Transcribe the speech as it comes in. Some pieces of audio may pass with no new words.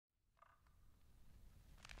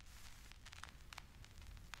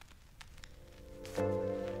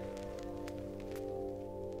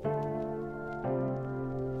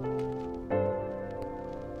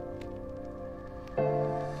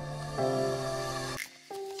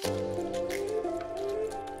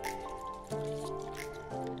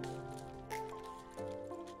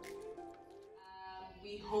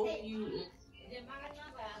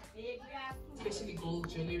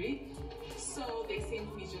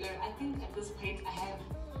jewelry. I think at this point I have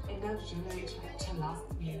enough jewelry to last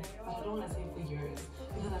me, but I don't want to say for years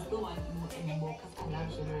because I still want more anymore because I love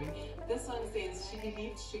jewelry. This one says she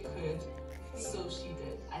believed she could, so she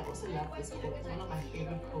did. I also love this quote. It's one of my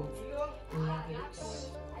favorite quotes. Love it.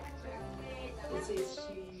 It says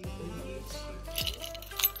she believed she could.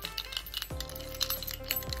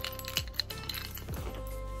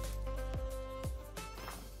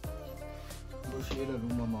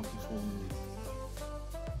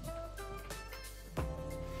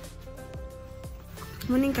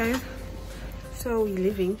 Morning guys, so we're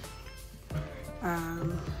leaving.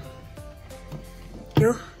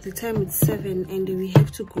 The time is 7 and we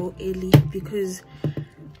have to go early because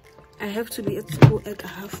I have to be at school at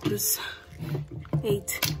 8:30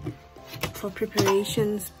 for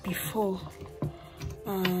preparations before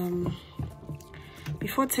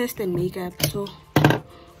test and makeup. So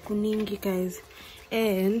kuningi guys,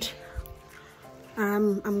 and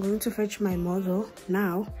I'm going to fetch my model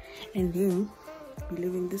now and then be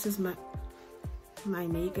leaving. This is my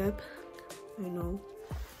makeup. I know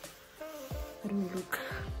I don't look,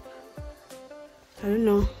 I don't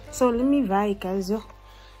know. So let me buy guys, and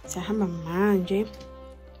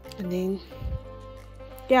then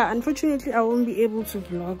yeah, unfortunately I won't be able to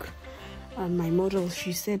vlog my model.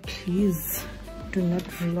 She said please do not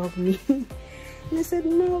vlog me. And I said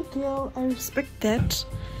no girl, I respect that.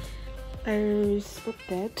 You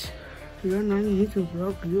don't want me to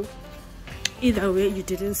vlog you. Either way, you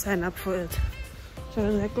didn't sign up for it. So I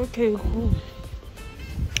was like, okay, cool,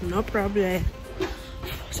 no problem.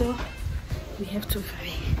 So we have to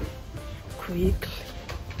buy quickly.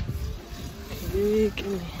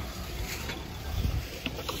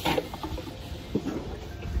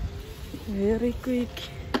 Very quick.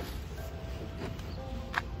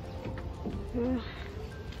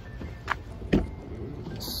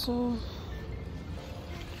 So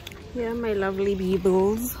yeah, my lovely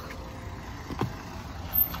peoples.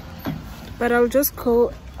 But I'll just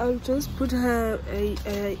put her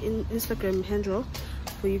in Instagram handle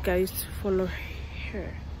for you guys to follow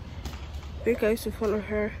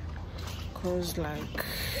her. Cause like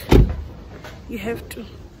you have to.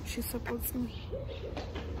 She supports me.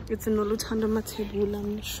 It's an Olutanda Matebula,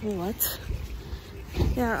 I'm not sure what.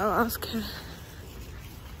 Yeah, I'll ask her.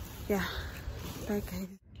 Yeah, bye guys.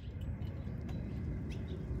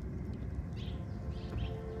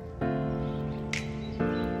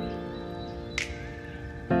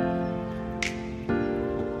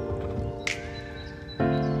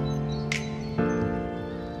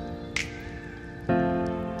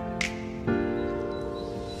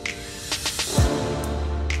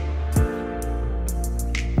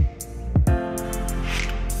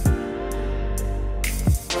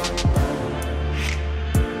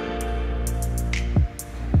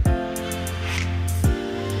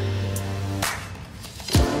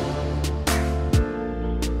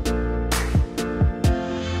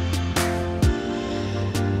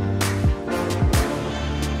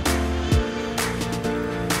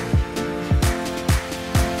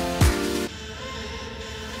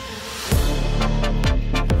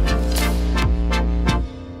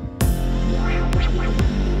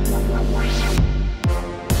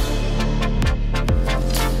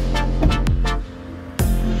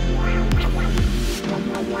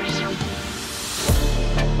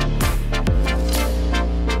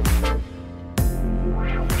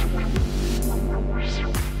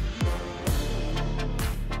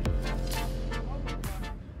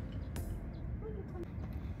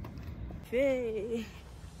 Hey,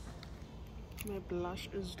 my blush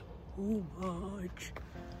is too much.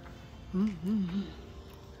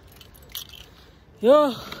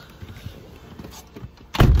 Yo.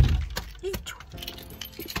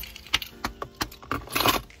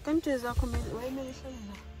 Kanti zakho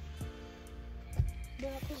wayemelishana.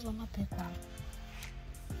 Beyakuzwa amaphepha.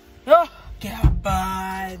 Yo,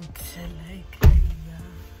 ngiyabanda like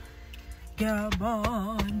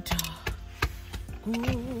ngiyabanda.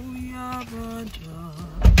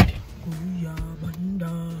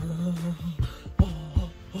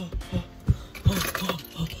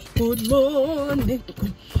 Good morning,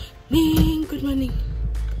 good morning.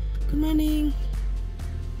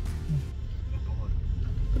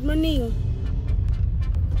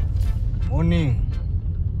 Morning.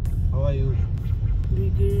 How are you? We're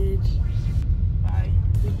good. Bye.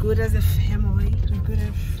 We're good as a family. We're good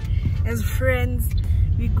as friends.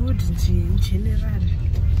 We're good in general.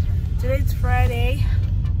 Today it's Friday.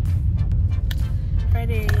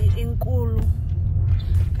 In Kulu.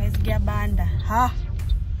 Guys, Gabanda. Huh?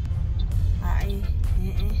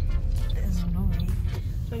 There's no way.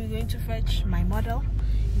 So we're going to fetch my model.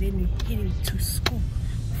 Then we're heading to school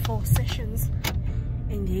 4 sessions,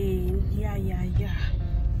 and then yeah.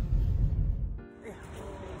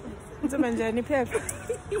 It's a manjani pepper.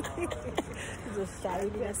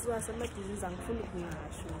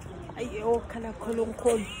 Ayo kana kolon.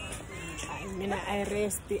 I mean I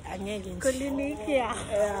rest angeke clinic yeah.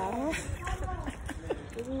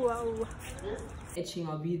 Wow. Etching,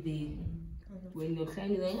 I'll be there when you're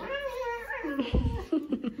kind of like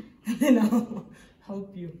and then I'll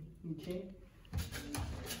help you, okay?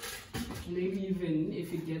 Maybe even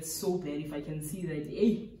if it gets so bad, if I can see that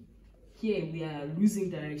hey, here we are losing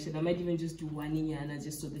direction, I might even just do one inyana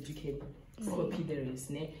just so that you can copy the rest,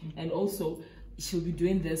 ne? And also she'll be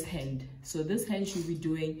doing this hand, so this hand she'll be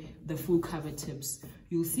doing the full cover tips.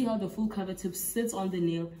 You'll see how the full cover tip sits on the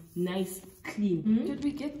nail, nice, clean. Did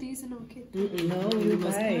we get these in our kit? No, you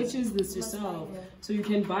must purchase this yourself. So you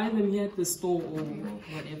can buy them here at the store or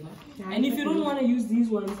whatever. And if you don't want to use these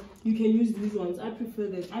ones, you can use these ones. I prefer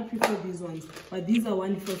these ones, but these are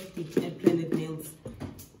 150 at Planet Nails,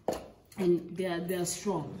 and they are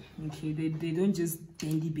strong. Okay, they don't just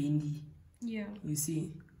bendy. Yeah. You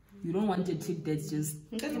see. You don't want a tip that's just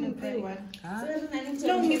No, to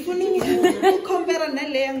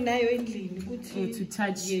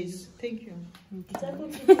touch. Yes, thank you.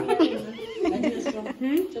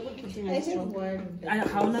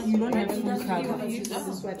 How not? You don't have full cover.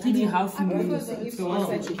 Give you half moons. So once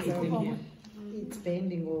that you put them here. It's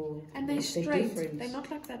bending or and they're straight. They're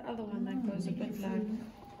not like that other one that goes a bit like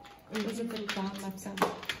goes a bit down like that.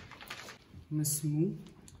 Smooth.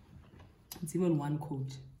 It's even one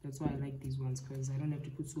coat. That's why I like these ones, because I don't have to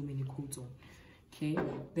put so many coats on. Okay,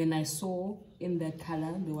 then I saw in that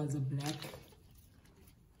color there was a black.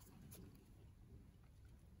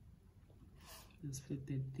 Let's put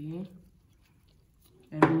that there.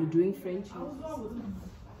 And we were doing French.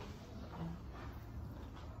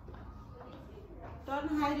 Don't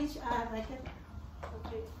hide each other.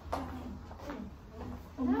 Okay.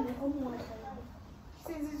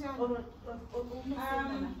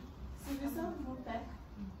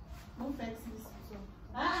 Move back, sis.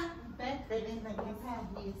 Back, then like this,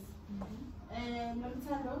 yes. And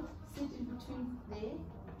Montalo, sit in between there.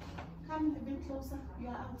 Come a bit closer, you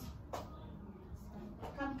are out.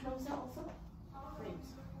 Come closer also. Great.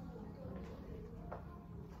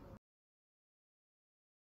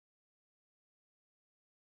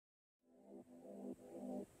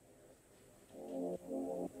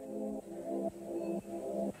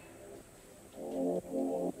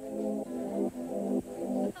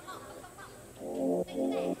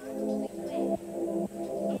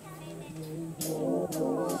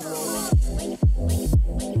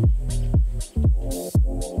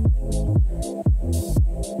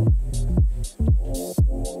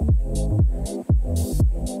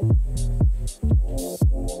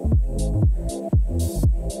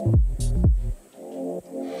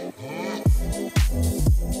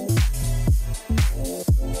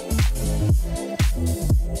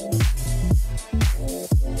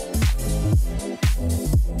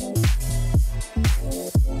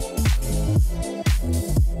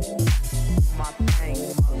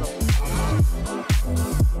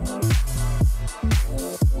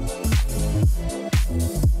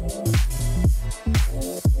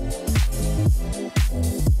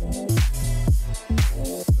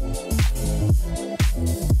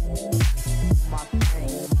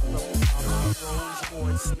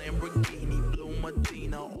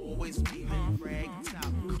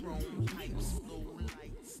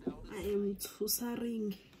 Ring.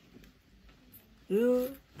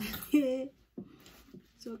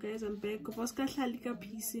 So guys, I'm back. I'm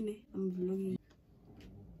vlogging.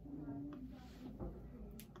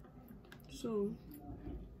 So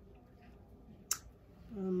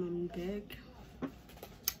I'm back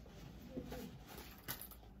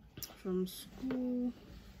from school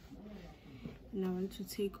and I want to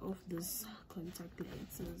take off this contact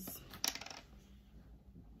lenses.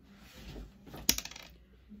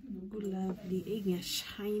 Lovely egg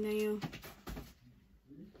shiny.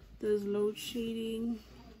 There's load shading.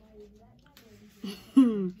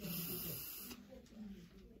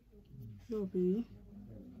 Lovely.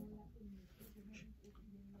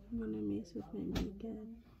 I'm gonna mess with my makeup.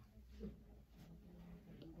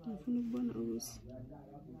 I'm gonna burn always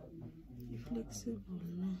flexible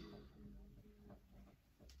now.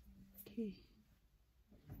 Okay.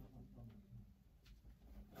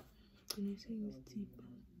 Anything is deeper.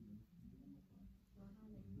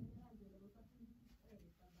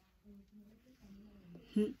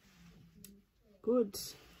 Good.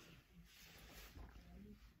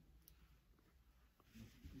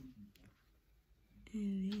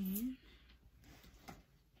 And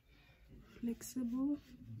then flexible.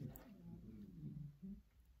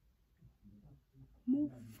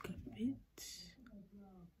 Move a bit,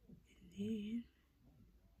 and then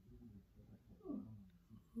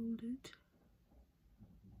hold it.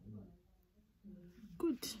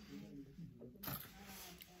 Good.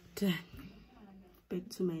 Done. Back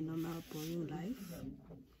to my normal boring life.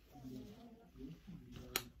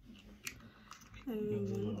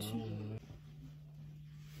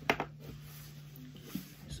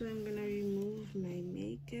 So I'm gonna remove my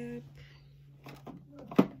makeup.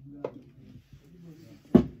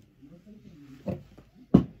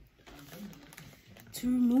 To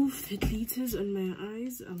remove the glitters on my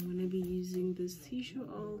eyes, I'm gonna be using this tissue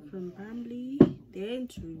oil from Bambly. Then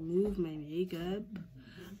to remove my makeup,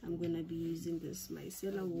 I'm gonna be using this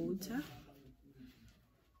micellar water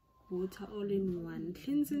all in one,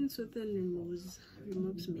 cleansing so that removes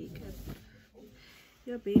makeup.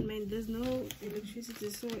 Yeah, bear in mind there's no electricity,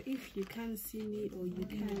 so if you can't see me or you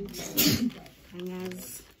can't see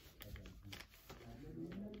hangers,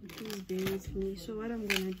 please bear with me. So what I'm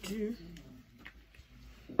gonna do,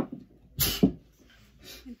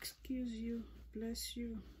 excuse you, bless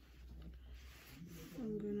you,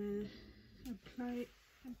 I'm gonna apply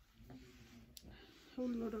a whole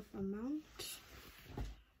lot of amount,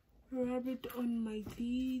 rub it on my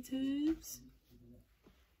glitters.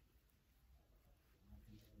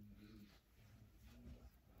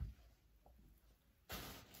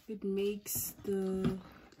 It makes the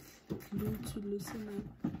glue to loosen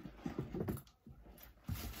up.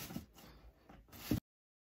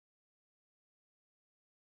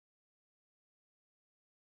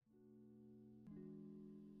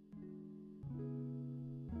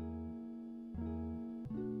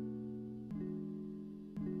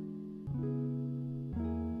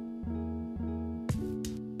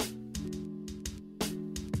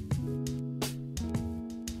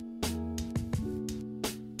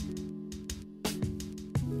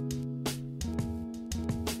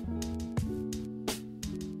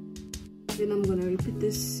 Then I'm gonna repeat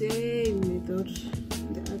the same method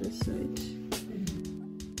on the other side.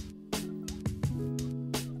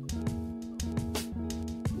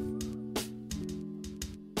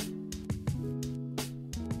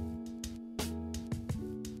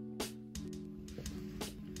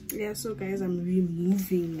 Yeah, so guys, I'm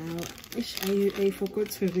removing now. I forgot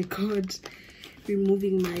to record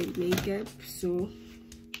removing my makeup, so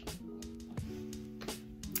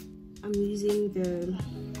I'm using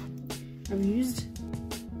I've used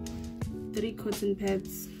 3 cotton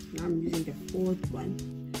pads. Now I'm using the 4th one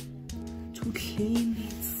to clean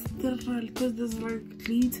it because there's like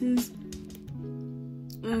glitters.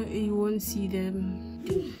 You won't see them.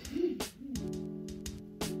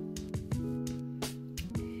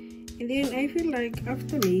 And then I feel like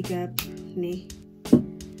after makeup,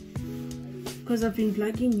 because I've been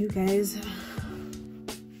vlogging you guys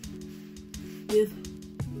with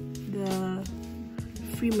the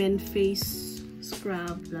Freeman face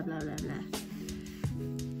scrub, blah blah blah blah,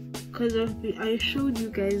 because I showed you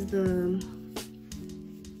guys the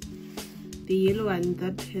yellow one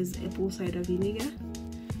that has apple cider vinegar.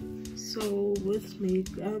 So with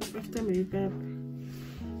makeup, after makeup,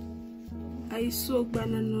 I saw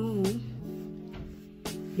banana.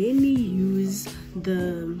 Let me use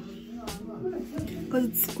the, because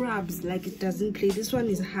it scrubs, like it doesn't play. This one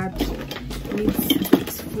is hard, it needs to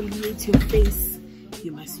exfoliate your face.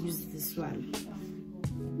 You must use this one.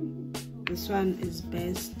 This one is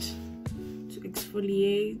best to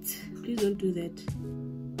exfoliate. Please don't do that.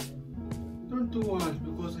 Don't do what?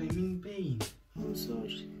 Because I'm in pain. I'm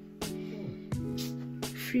sorry.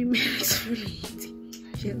 Freeman exfoliating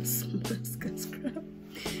gels, mask and scrub,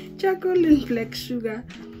 charcoal and black sugar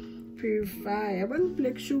purify. I want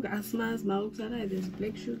black sugar as much as there's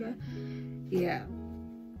black sugar. Yeah,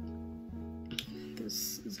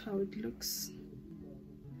 this is how it looks.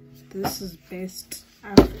 This is best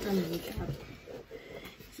after makeup.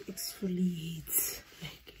 Exfoliate,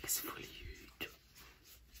 like exfoliate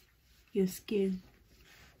your skin.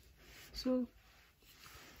 So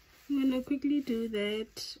I'm gonna quickly do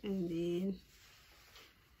that, and then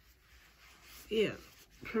yeah,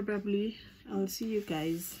 probably I'll see you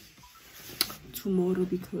guys tomorrow,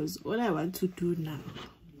 because all I want to do now,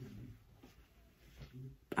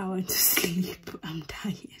 I want to sleep. I'm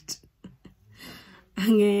tired.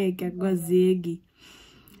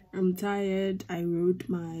 I'm tired. I wrote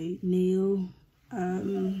my nail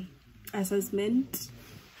assessment,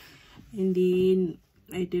 and then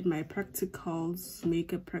I did my practicals,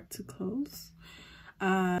 makeup practicals,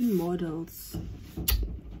 models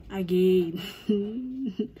again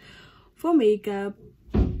for makeup.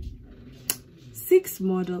 6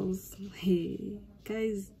 models. Hey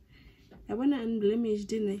guys, I wanna unblemished,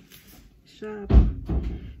 didn't I? Sharp.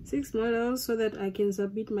 6 models so that I can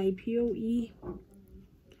submit my POE.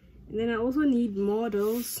 And then I also need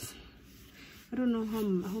models. I don't know how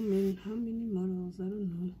many models, I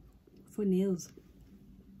don't know, for nails.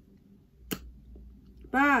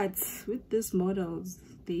 But with these models,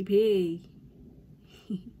 they pay.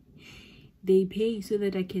 They pay so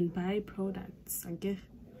that I can buy products. I guess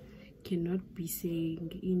cannot be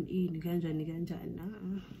saying in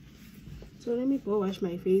ganjani. So let me go wash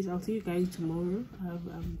my face. I'll see you guys tomorrow.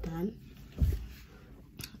 I'm done.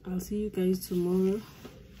 I'll see you guys tomorrow.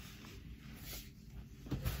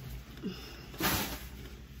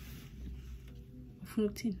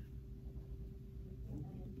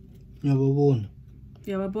 Yababona.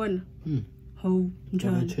 Yababona. How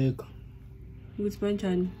njani? Check. Ukuthi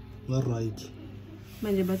banjani? Right.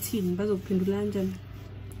 Manje bathini bazophendula kanjani?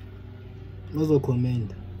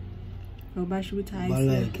 Bazokhomenta. Basho ukuthi hayi.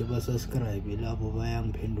 Ba-like, ba-subscribe lapho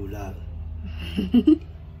bayangiphendula.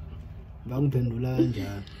 Bangiphendula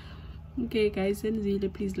kanjani? Okay guys, senzile,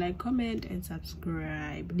 please like, comment and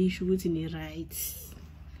subscribe. Lisho ukuthi ni right.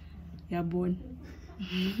 Yabona.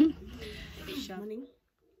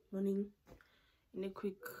 Morning. In a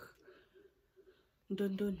quick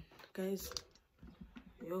done guys.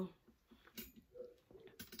 Yo,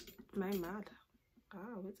 my mother.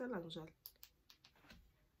 What's a long shot?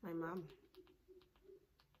 My mom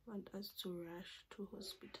want us to rush to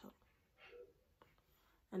hospital.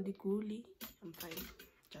 And the goalie, I'm fine.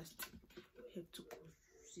 Just have to go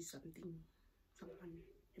see someone,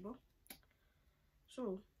 you know.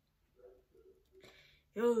 So,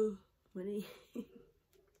 yo, money.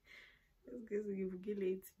 Because you forget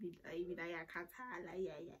late, I can't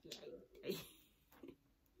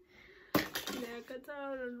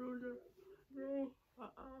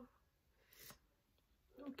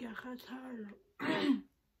okay,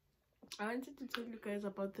 I wanted to tell you guys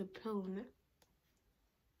about the pill, ne?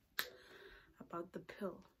 About the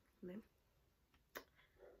pill, ne?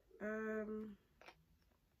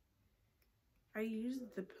 I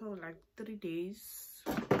used the pill like 3 days.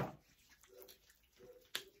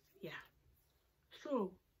 Yeah.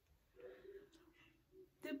 So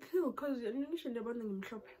the pill, cause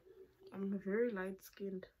I'm very light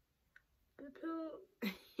skinned. The pill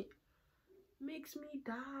makes me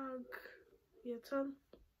dark. Yeah,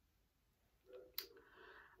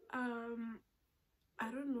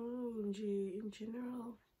 I don't know, in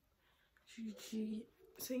general. She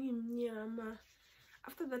saying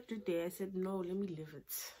after that day I said no, let me leave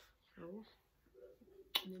it. No.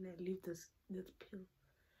 And then I leave this pill.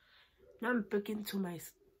 Now I'm back into my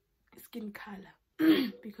skin color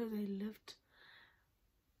because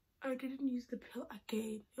I didn't use the pill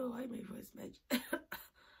again. Oh, why my voice match?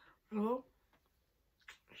 Oh,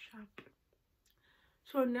 sharp.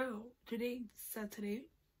 So now today is Saturday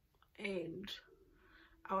and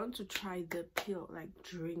I want to try the pill, like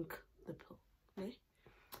drink the pill. Okay?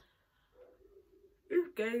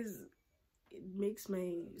 If guys, it makes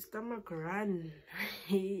my stomach run.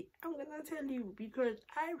 I'm gonna tell you because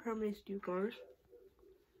I promised you guys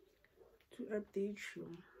to update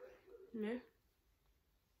you. Yeah?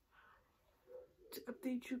 To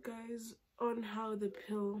update you guys on how the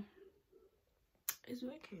pill is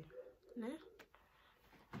working. Yeah?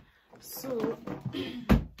 So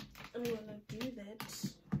I'm gonna do that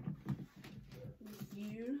with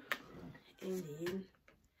you and then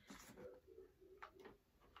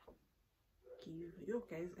give you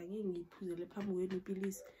guys again ngiphuzele phambi kwenu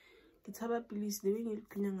ipilisi ngithaba ipilisi lewe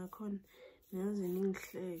ngiliqhinya ngakhona ngaze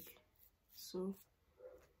ningihleke. So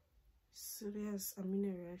serious, I'm in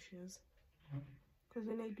a rush, yes, because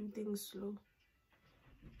when I do things slow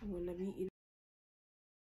I'm gonna be in.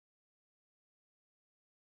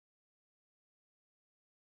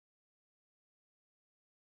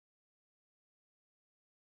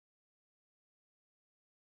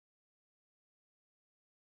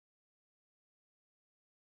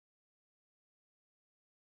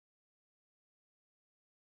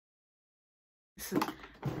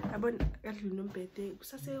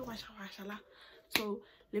 So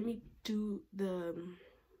let me do the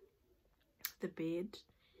bed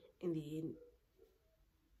and then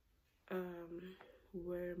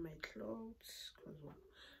wear my clothes, because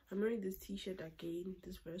I'm wearing this t-shirt again,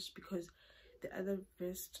 this vest, because the other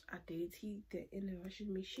vests are dirty, they're in the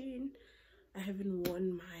washing machine. I haven't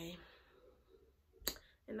worn my,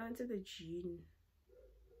 and I wanted the jean.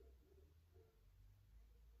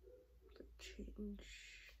 Change.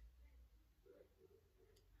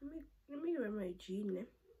 Let me wear my jean.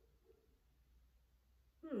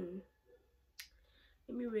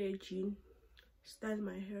 Let me wear a jean style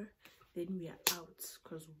my hair, then we are out.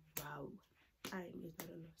 Because wow, time is not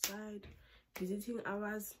on our side. Visiting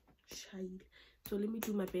hours, child. So let me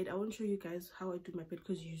do my bed. I won't show you guys how I do my bed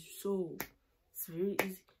because it's very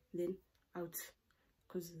easy. Then out,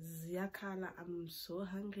 because Ziakala, I'm so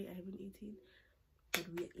hungry. I haven't eaten, but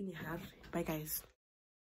we are in a hurry. Bye guys.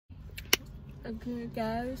 Okay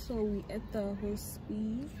guys, so we at the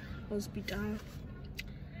hospital,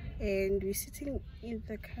 and we're sitting in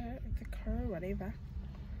the car, whatever,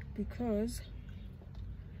 because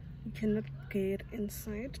we cannot get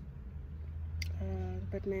inside.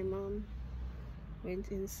 But my mom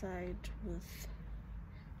went inside with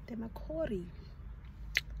the Makori,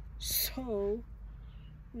 so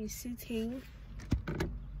we're sitting.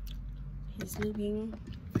 He's leaving,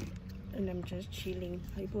 and I'm just chilling.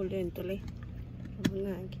 I pulled in today.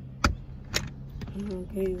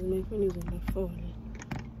 Okay, my phone is on my phone.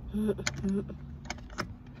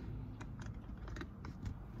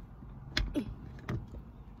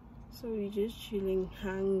 So we're just chilling,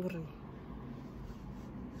 hungry.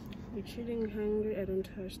 We're chilling, hungry. I don't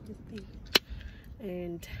touch the thing,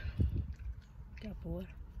 and they're bored.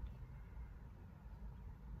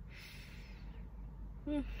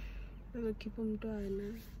 I'll keep them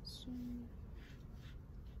down.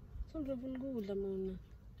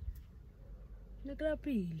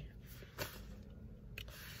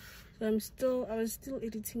 So I was still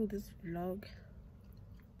editing this vlog,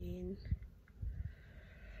 and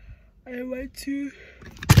I want to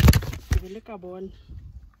look up one.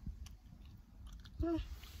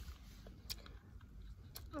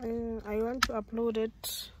 I want to upload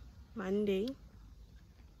it Monday.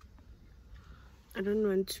 I don't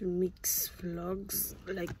want to mix vlogs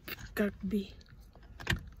like rugby,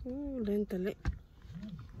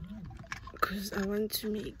 because I want to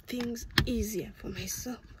make things easier for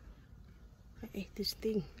myself. I ate this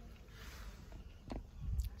thing.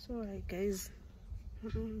 So alright guys,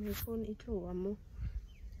 my phone is low.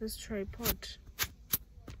 This tripod.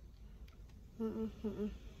 I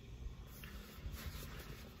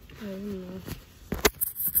don't know.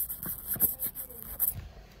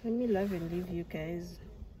 Let me love and leave you guys.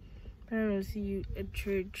 Probably I'll see you at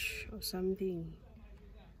church or something,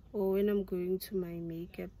 or when I'm going to my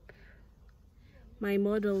makeup, my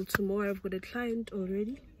model tomorrow. I've got a client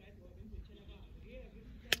already,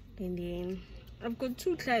 and then I've got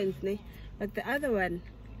 2 clients, but the other one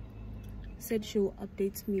said she will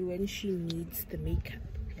update me when she needs the makeup.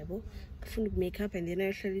 Makeup, and then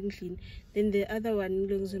I clean. Then the other one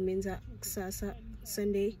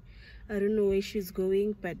Sunday. I don't know where she's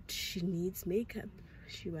going, but she needs makeup.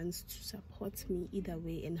 She wants to support me either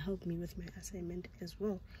way and help me with my assignment as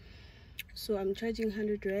well. So I'm charging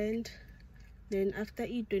 100 rand. Then after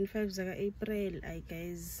 25 April,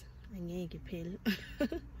 guys,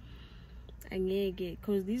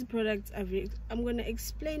 because these products are I'm gonna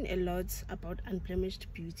explain a lot about Unblemished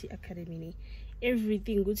Beauty Academy.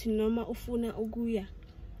 Everything good noma ufuna ukuya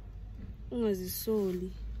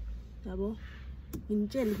ungazisoli yabo,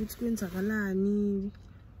 ngitshela ukuthi kwenzakalani,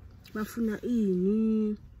 bafuna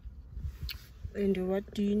ini, and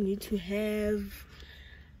what do you need to have.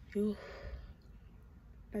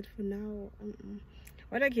 But for now,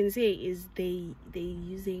 what I can say is they're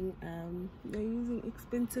using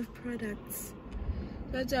expensive products.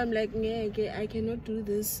 That's why I'm like, I cannot do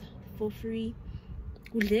this for free.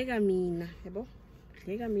 And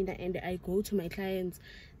I go to my clients,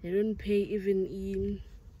 they don't pay even in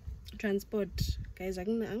transport. Guys, I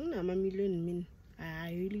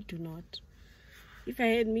really do not. If I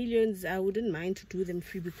had millions, I wouldn't mind to do them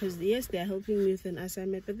free, because yes, they're helping me with an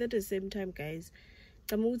assignment, but at the same time, guys,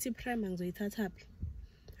 you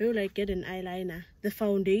like get an eyeliner, the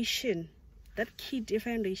foundation, that kit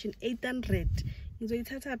foundation, 800.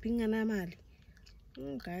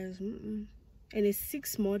 Guys, and it's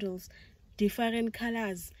 6 models, different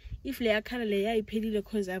colors. If layer color layer I pay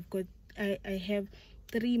because I have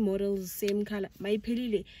 3 models same color. My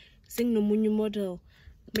pelile sing no munyu model.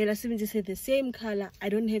 Mela just say the same color. I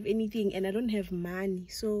don't have anything and I don't have money.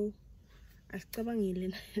 So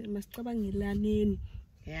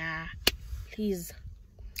yeah, please.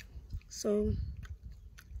 So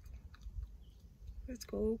let's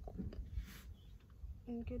go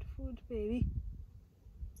and get food, baby.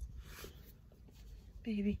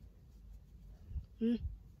 Baby.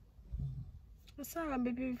 What's up,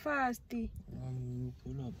 baby? Fast. You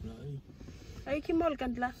pull up, Are you Kimol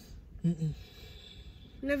Kantla?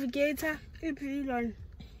 Navigator, if you learn.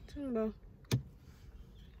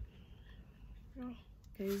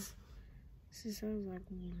 Guys, this is sounds like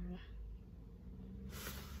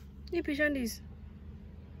you push on this.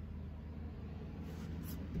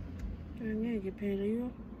 Angeke phela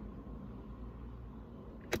yo.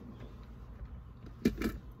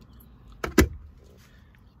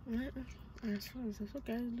 So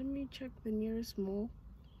guys, let me check the nearest mall.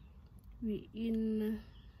 We in,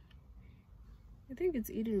 I think it's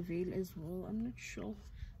Edenvale as well. I'm not sure.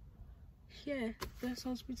 Here, this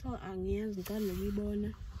hospital angiyazi ngalo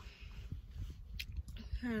ngibona.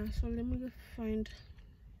 So let me go find,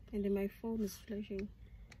 and then my phone is flashing,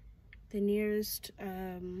 the nearest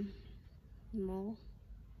mall,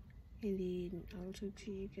 and then I'll talk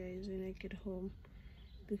to you guys when I get home,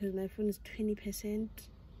 because my phone is 20%.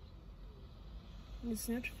 It's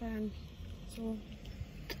not fun. So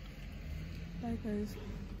bye guys,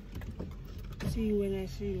 see you when I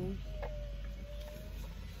see you.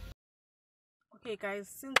 Okay guys,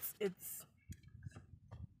 since it's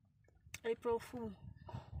April Fool,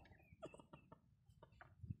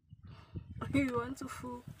 we want to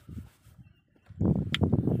fool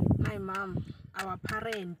my mom, our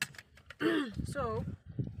parent. So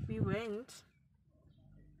we went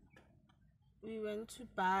to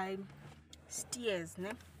buy steers,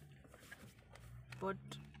 ne? But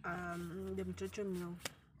the mtoto meal.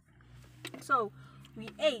 So we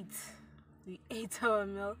ate our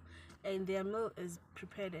meal, and their meal is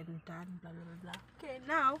prepared and done, blah blah blah. Okay,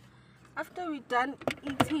 now after we done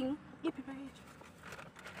eating,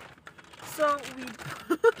 so we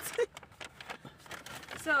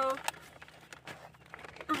so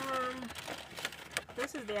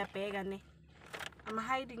this is their burger, ne? I'm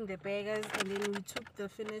hiding the burgers, and then we took the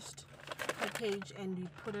finished package and we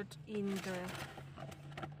put it in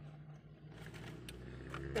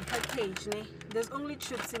the package, ne? There's only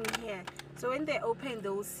chips in here, so when they open they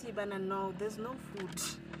will see, but no, there's no food.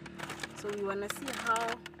 So we want to see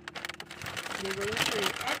how they're going to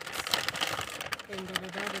react and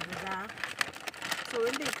da. So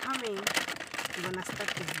when they're coming, we're gonna start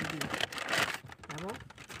the video.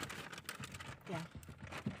 Yeah,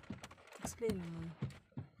 explain.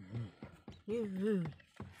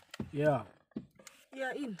 Yeah,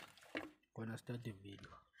 in Gonna start the video.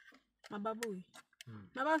 Mababu.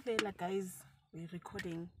 Mabavela guys, we're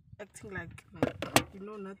recording, acting like you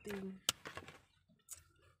know nothing.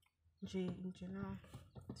 Now.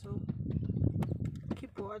 So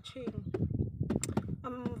keep watching.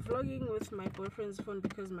 I'm vlogging with my boyfriend's phone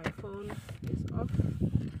because my phone is off.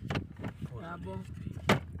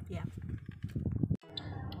 Yeah.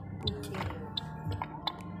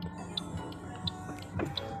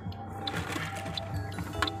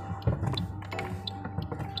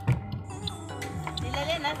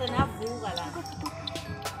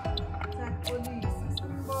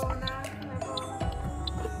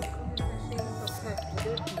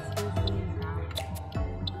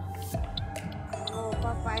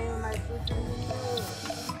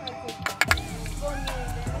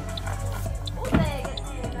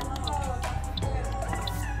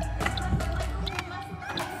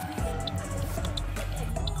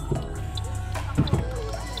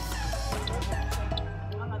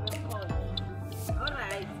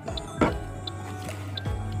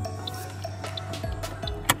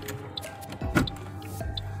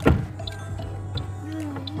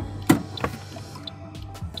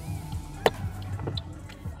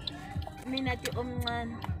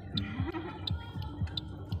 Omncane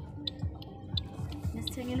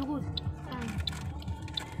nesithengile ukudla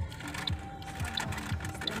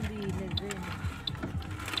sambile vele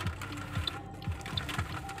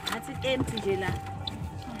ngathi empty nje la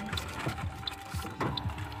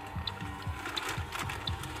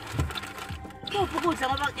kuphi ukudla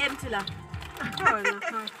ngoba empty la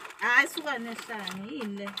hayi suka nehlanga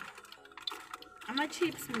yini le ama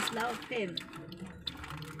chips mislawo kuphela.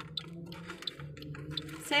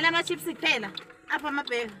 Sela ama chips kuphela apha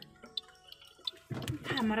amabheka.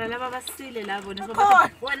 Camera laba basile la bona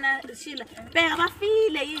bona shila. Bheka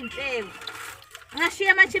bafile yinhleko.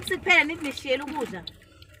 Ngashiya ama chips kuphela nithi nishiyela ukudla.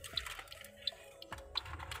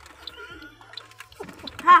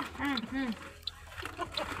 Ha,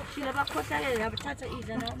 Shila bakhohlakele la bathatha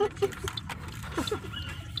idla na ama chips.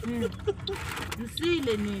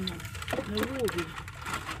 Nisile nina. Nokubi.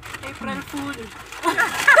 April Fool.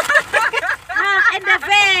 And the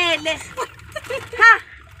vele. Ha.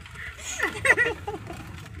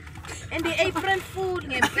 And the April Fool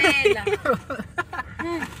ngempela.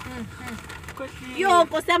 Yo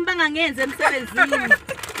nkosiyami bangangenze emsebenzini.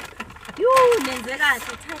 Nenze kahle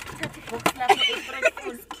thatha ibox lapho April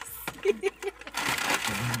Fool.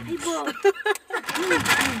 Hayibo.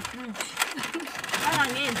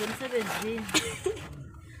 Bangangenze emsebenzini.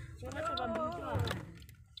 Sobatho bambutwana.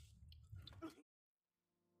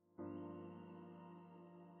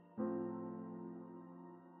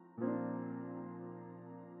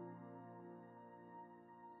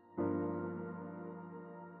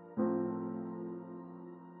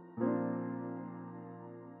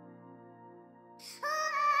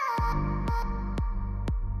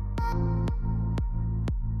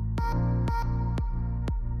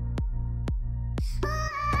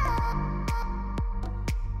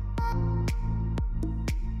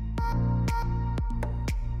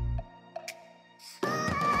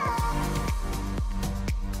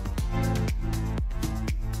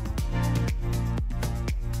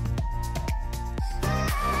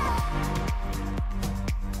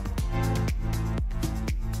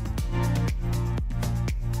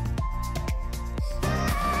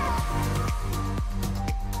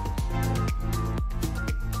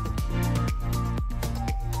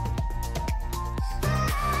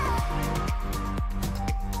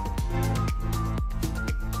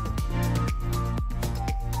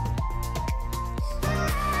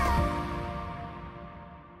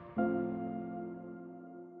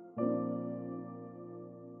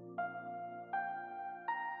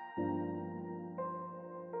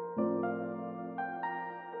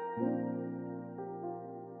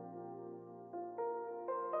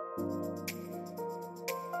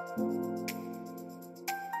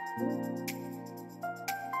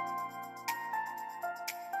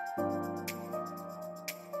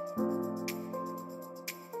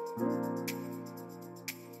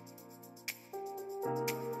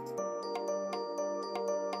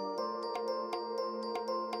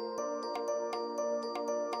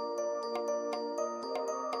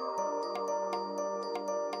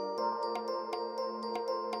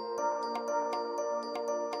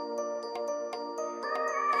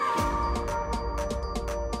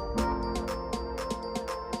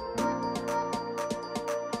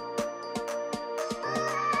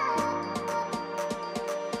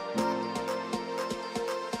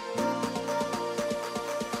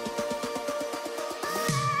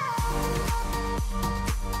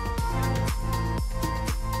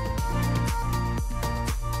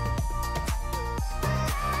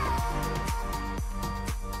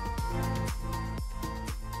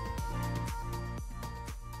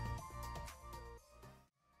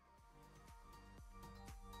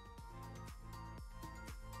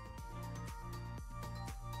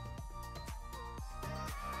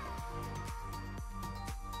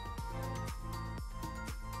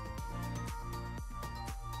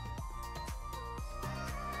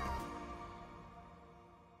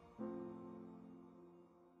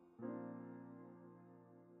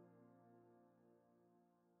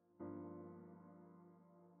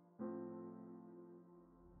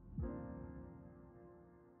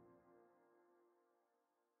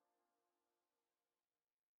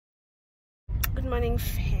 morning,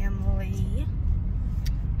 family.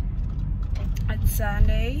 It's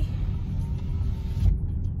Sunday.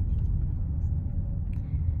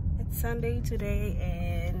 It's Sunday today,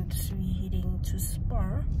 and we're heading to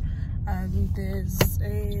Spar. And there's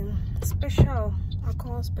a special,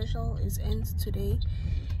 alcohol special is ends today,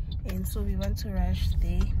 and so we want to rush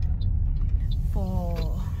there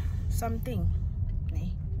for something.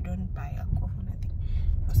 We don't buy alcohol for nothing,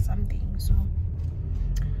 for something. So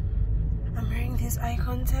I'm wearing this eye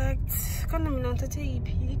contact. Green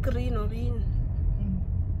or green.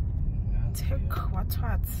 What?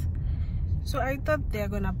 So I thought they're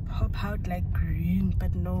gonna pop out like green,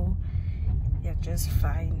 but no, they're just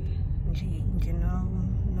fine. You know,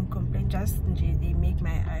 no complaint. Just they make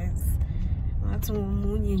my eyes.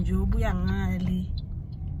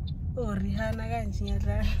 Oh, Rihanna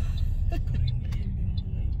ganjira.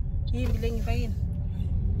 Yimbi lengifakini.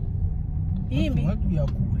 Yimbi. Ngathi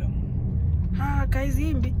uyagula. Ha guys,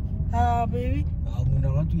 yimbi. Ah baby. Mina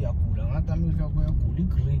ngathi uyagula. Ngathi amehlo akho uyagula.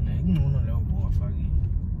 Igreen ayingcono leyo bowafakile.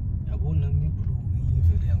 Yabona iblue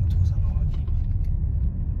ivele yangithosa ngawakhipha.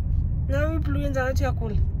 Nawe iblue yenza ngathi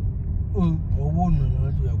uyagula. Wabona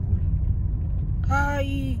ngathi uyagula.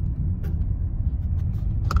 Hayi.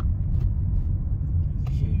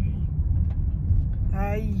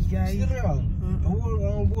 Ay. Serious.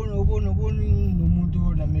 Ubona nomuntu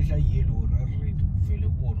onamehla yellow red uvele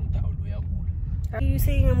ubona udawulo uyagula. Are you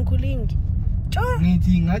saying I'm cooling?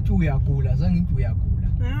 Ngithi ngathi uyagula, zangithi uyagula.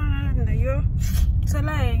 Yo. So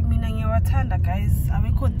like mina ngiyawathanda guys.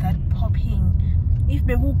 Awekho that popping. If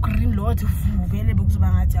beku green lot vele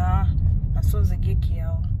bekuzoba ngathi asoze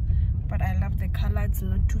ngekhiyawo. But I love the color. It's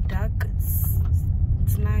not too dark.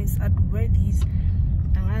 It's nice. I'd wear these.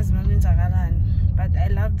 But I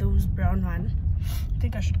love those brown one. I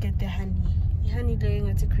think I should get the honey. The honey laying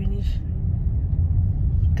at a greenish,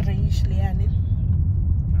 grayish laying. Honey,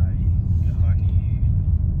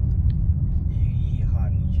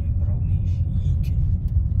 brownish,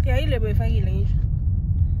 yeah, I love if I like.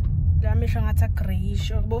 I'm sure it's a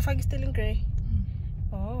grayish. Or both are still in gray.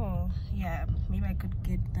 Oh, yeah, maybe I could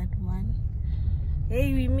get that one.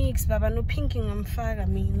 Hey, we mix, Baba. No pinking. I'm fag. I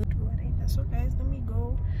mean, so guys, let me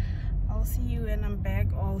go. I'll see you when I'm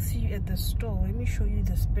back, or I'll see you at the store. Let me show you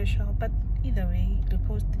the special. But either way, the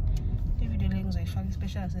post the video links are fucking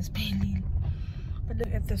special as a pale. But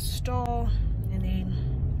look at the store, and then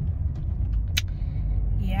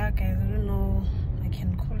yeah, guys, I don't know. I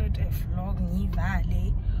can call it a vlog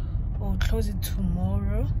valley or close it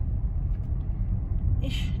tomorrow.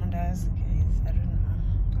 Ish, and as guys, I don't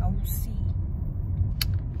know. I'll see.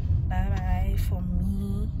 Bye bye for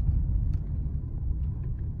me.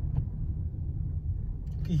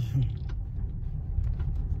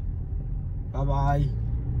 Bye bye.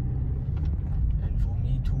 And for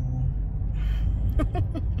me too.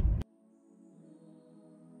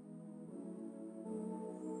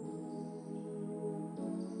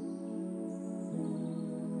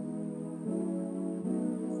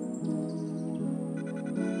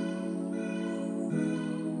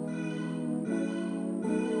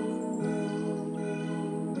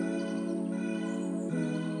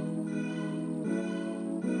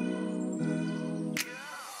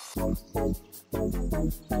 Thank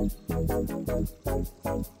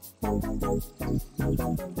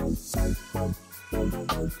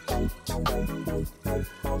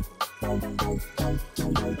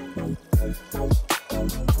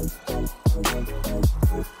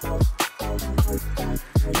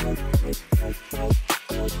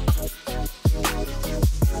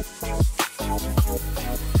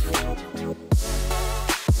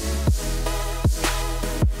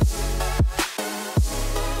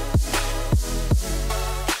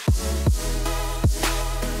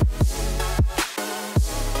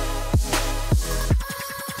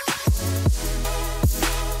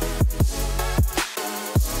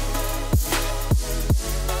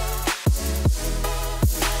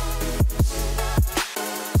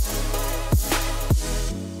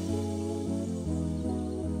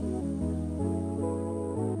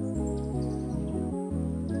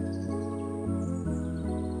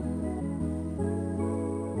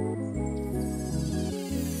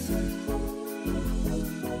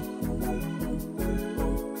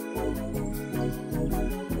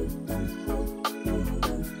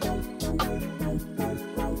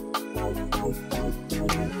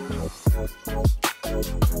you.